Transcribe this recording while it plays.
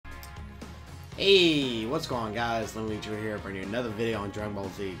Hey, what's going on, guys? Let me meet you here bringing you another video on Dragon Ball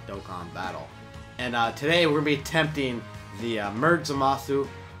Z Dokkan Battle. And today we're going to be attempting the Merge Zamasu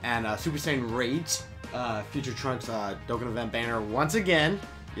and Super Saiyan Rage Future Trunks Dokkan event banner once again.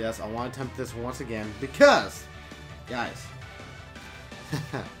 Yes, I want to attempt this once again because, guys,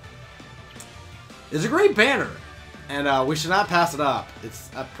 it's a great banner. And we should not pass it up.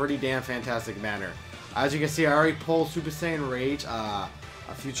 It's a pretty damn fantastic banner. As you can see, I already pulled Super Saiyan Rage,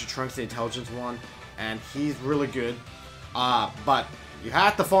 Future Trunks, the Intelligence one, and he's really good. But you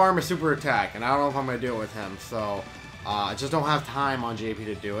have to farm a super attack, and I don't know if I'm going to do it with him. So, I just don't have time on JP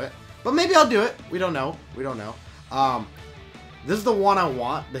to do it. But maybe I'll do it. We don't know. We don't know. This is the one I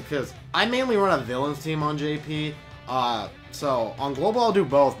want because I mainly run a villains team on JP. So on global I'll do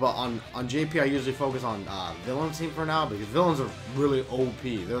both, but on JP I usually focus on villains team for now because villains are really OP.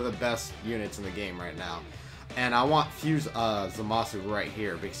 They're the best units in the game right now. And I want Fuse Zamasu right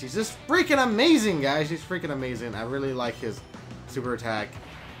here because he's just freaking amazing, guys. He's freaking amazing. I really like his super attack.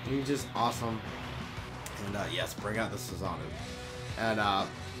 He's just awesome. And yes, bring out the Susanoo. And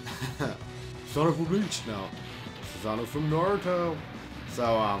Susanoo from Bleach now. Susanoo from Naruto.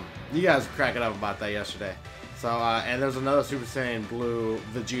 So you guys were cracking up about that yesterday. So and there's another Super Saiyan Blue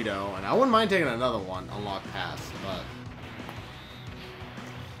Vegito, and I wouldn't mind taking another one unlock pass, but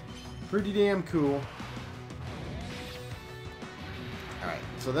pretty damn cool. Alright,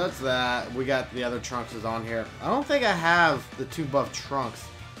 so that's that. We got the other Trunks is on here. I don't think I have the 2 buff Trunks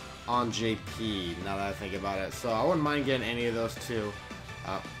on JP, now that I think about it. So I wouldn't mind getting any of those 2.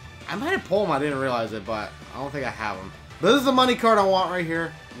 I might have pulled them, I didn't realize it, but I don't think I have them. But this is the money card I want right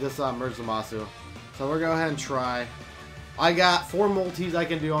here, this Merge Zamasu. So we're going to go ahead and try. I got 4 multis I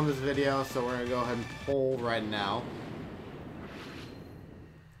can do on this video, so we're going to go ahead and pull right now.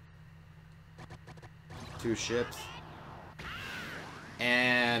 2 ships.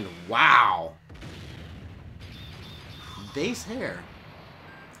 And wow! Base hair.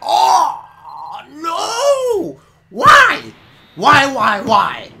 Oh no! Why?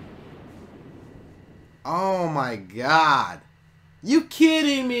 Why? Oh my god! You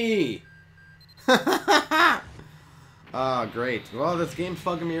kidding me? Oh great. Well, this game's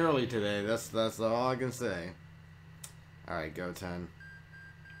fucking me early today. That's all I can say. All right, go 10.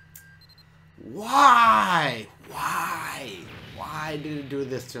 Why? Why did it do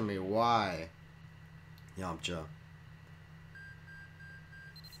this to me? Why? Yamcha.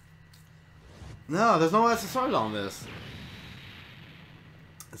 No, there's no SSRs on this.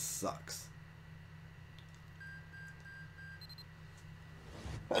 It sucks.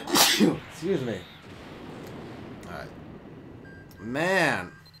 Excuse me. Alright.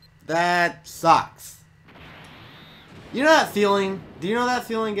 Man, that sucks. You know that feeling? Do you know that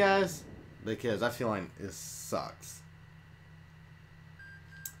feeling, guys? Because that feeling sucks.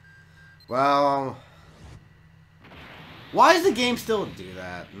 Well, why does the game still do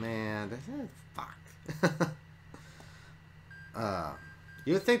that? Man, fuck.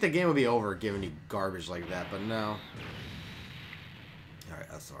 You would think the game would be over giving you garbage like that, but no. Alright,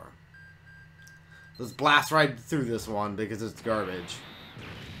 SR. Let's blast right through this one because it's garbage.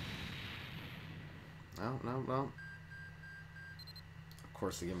 No. Of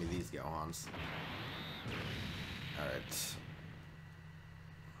course they give me these go-ons. Alright.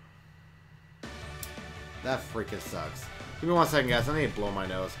 That freaking sucks. Give me 1 second, guys. I need to blow my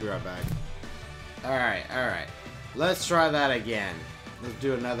nose. Be right back. Alright. Let's try that again. Let's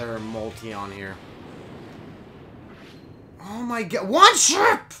do another multi on here. Oh my god. 1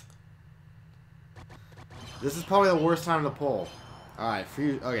 ship! This is probably the worst time to pull. Alright, for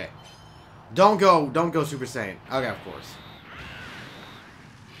you. Okay. Don't go Super Saiyan. Okay, of course.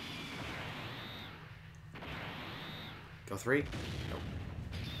 Go 3? Nope.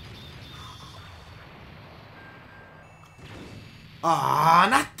 Ah,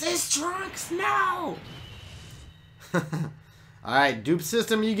 not this Trunks, no! Alright, dupe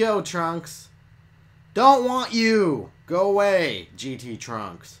system you go, Trunks. Don't want you! Go away, GT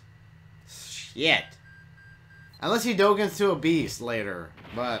Trunks. Shit. Unless he Dokkans to a beast later,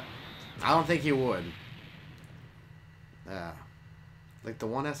 but I don't think he would. Like the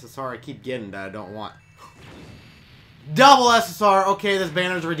 1 SSR I keep getting that I don't want. Double SSR! Okay, this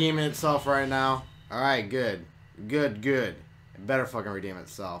banner's redeeming itself right now. Alright, good. Good. It better fucking redeem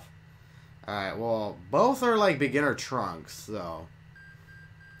itself. Alright, well, both are like beginner Trunks, so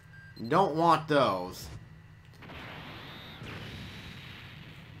don't want those.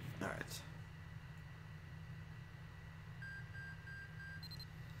 Alright.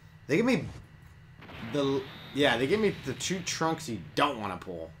 They give me they give me the 2 Trunks you don't want to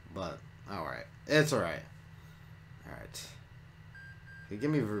pull, but alright. It's alright. Alright. He give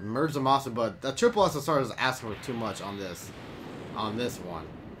me Merge Zamasu, but the triple SSR is asking for too much on this one.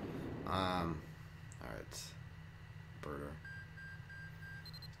 Alright. Birder.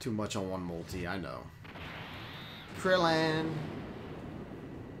 Too much on one multi, I know. Krillin.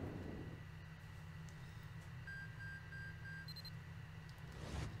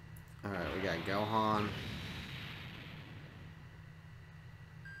 Alright, we got Gohan.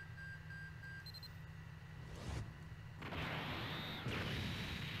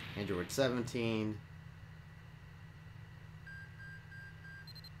 Android 17.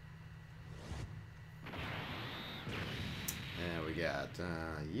 And we got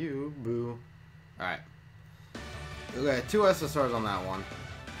you, Boo. Alright. We got 2 SSRs on that one.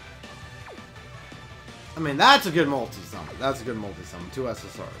 I mean, that's a good multi-summon. That's a good multi-summon. 2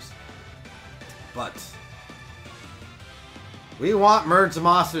 SSRs. But we want Merge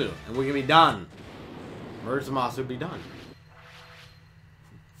Zamasu, and we can be done. Merge Zamasu be done.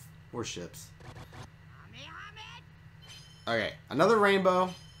 More ships. Okay, another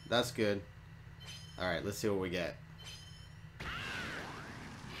rainbow. That's good. Alright, let's see what we get.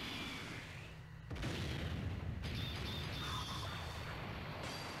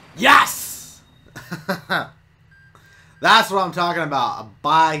 Yes! That's what I'm talking about. A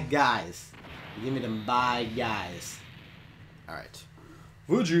buy guys. Give me them buy guys. Alright.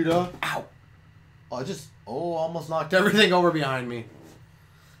 Vegeta. Ow! Oh, almost knocked everything over behind me.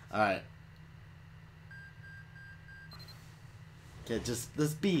 Alright. Okay,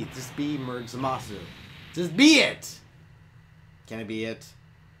 just be Merge Zamasu. Just be it! Can it be it?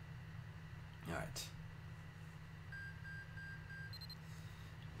 Alright.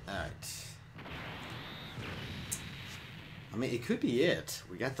 Alright. I mean, it could be it.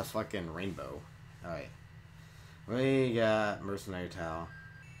 We got the fucking rainbow. Alright. We got Mercenary Towel.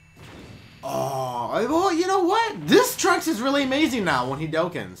 Oh, well, you know what? This Trunks is really amazing now when he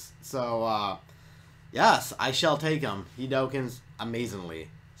Dokkens. So, yes, I shall take him. He Dokkens amazingly.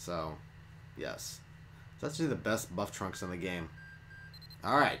 So, yes. It's actually the best buff Trunks in the game.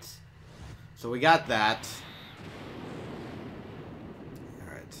 Alright. So we got that.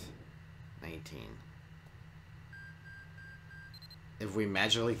 Alright. 19. If we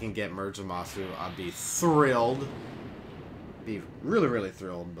magically can get Merge Zamasu, I'd be thrilled. Be really, really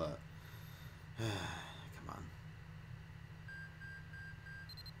thrilled, but... come on.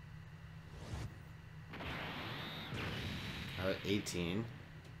 Alright, 18.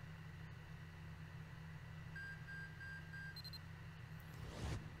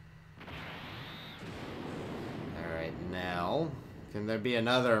 Alright, now... Can there be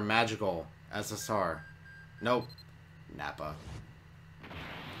another magical SSR? Nope. Nappa.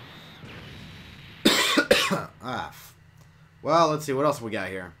 Well, let's see. What else we got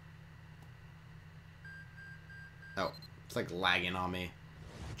here? Oh, it's like lagging on me.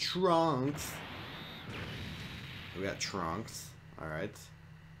 Trunks. We got Trunks. Alright.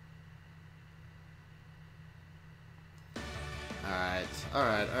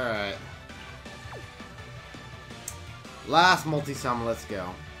 Alright. Last multi-summon, let's go.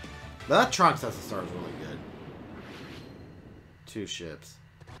 That Trunks SSR is really good. 2 ships.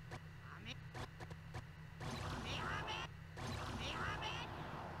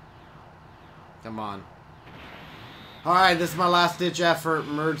 Come on. Alright, this is my last ditch effort.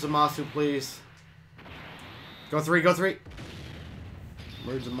 Merge Zamasu, please. Go 3, go 3.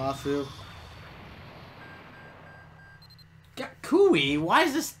 Merge Zamasu. Got Kui. Why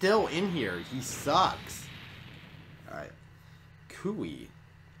is this still in here? He sucks. Alright. Kui.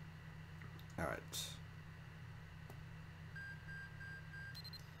 Alright.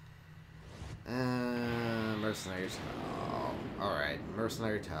 Mercenary Towel. Alright,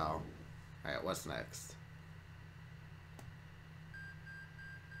 Mercenary Towel. Alright, what's next?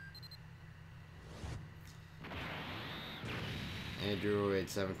 Android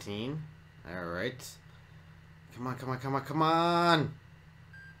 17. Alright. Come on.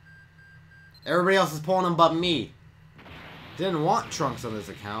 Everybody else is pulling them but me. Didn't want Trunks on this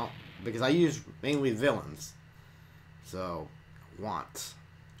account because I use mainly villains. So, I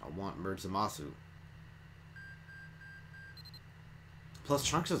want Merge Zamasu. Plus,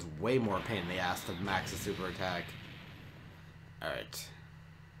 Trunks is way more pain in the ass to max a super attack. Alright.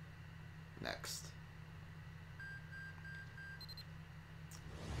 Next.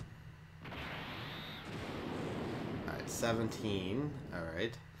 Alright, 17.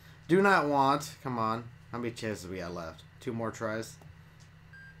 Alright. Do not want. Come on. How many chances we got left? 2 more tries.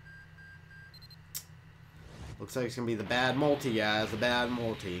 Looks like it's going to be the bad multi, guys. The bad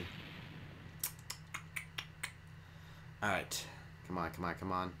multi. Alright.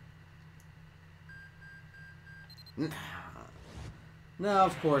 Come on. No,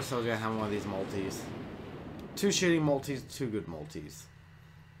 of course I was gonna have one of these multis. 2 shitty multis, 2 good multis.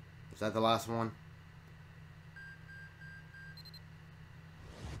 Is that the last one?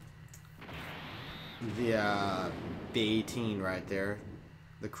 The 18 right there.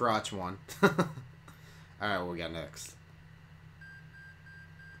 The crotch one. Alright, what we got next?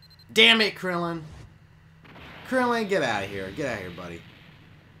 Damn it, Krillin! Krillin, get out of here. Get out of here, buddy.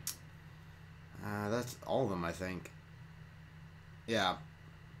 That's all of them, I think. Yeah.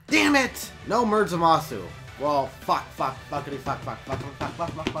 Damn it! No Zamasu. Well, fuck. Alright,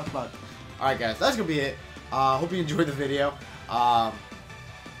 guys, that's gonna be it. Hope you enjoyed the video. Gonna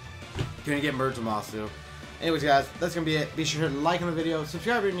get Zamasu. Anyways, guys, that's gonna be it. Be sure to like on the video,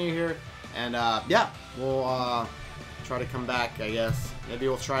 subscribe if you're new here, and yeah, we'll try to come back, I guess. Maybe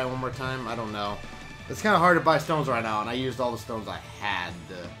we'll try it one more time. I don't know. It's kind of hard to buy stones right now, and I used all the stones I had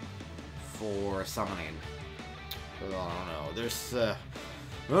for summoning. So, I don't know. There's I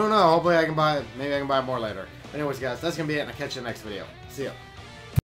don't know. Hopefully I can buy. Maybe I can buy more later. Anyways, guys, that's gonna be it, and I'll catch you in the next video. See ya.